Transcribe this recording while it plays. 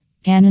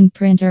Canon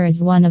printer is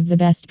one of the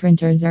best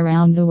printers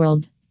around the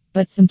world.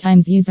 But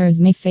sometimes users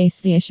may face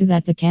the issue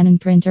that the Canon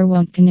printer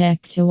won't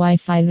connect to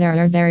Wi-Fi.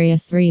 There are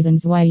various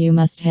reasons why you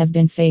must have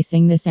been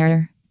facing this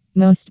error.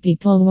 Most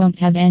people won't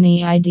have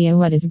any idea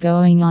what is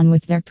going on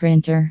with their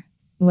printer.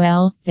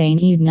 Well, they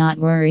need not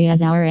worry,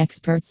 as our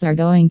experts are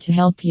going to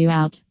help you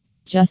out.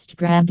 Just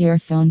grab your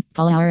phone,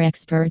 call our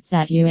experts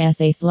at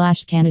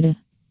USA/Canada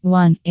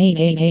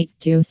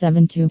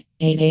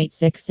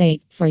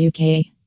 1-888-272-8868 for UK.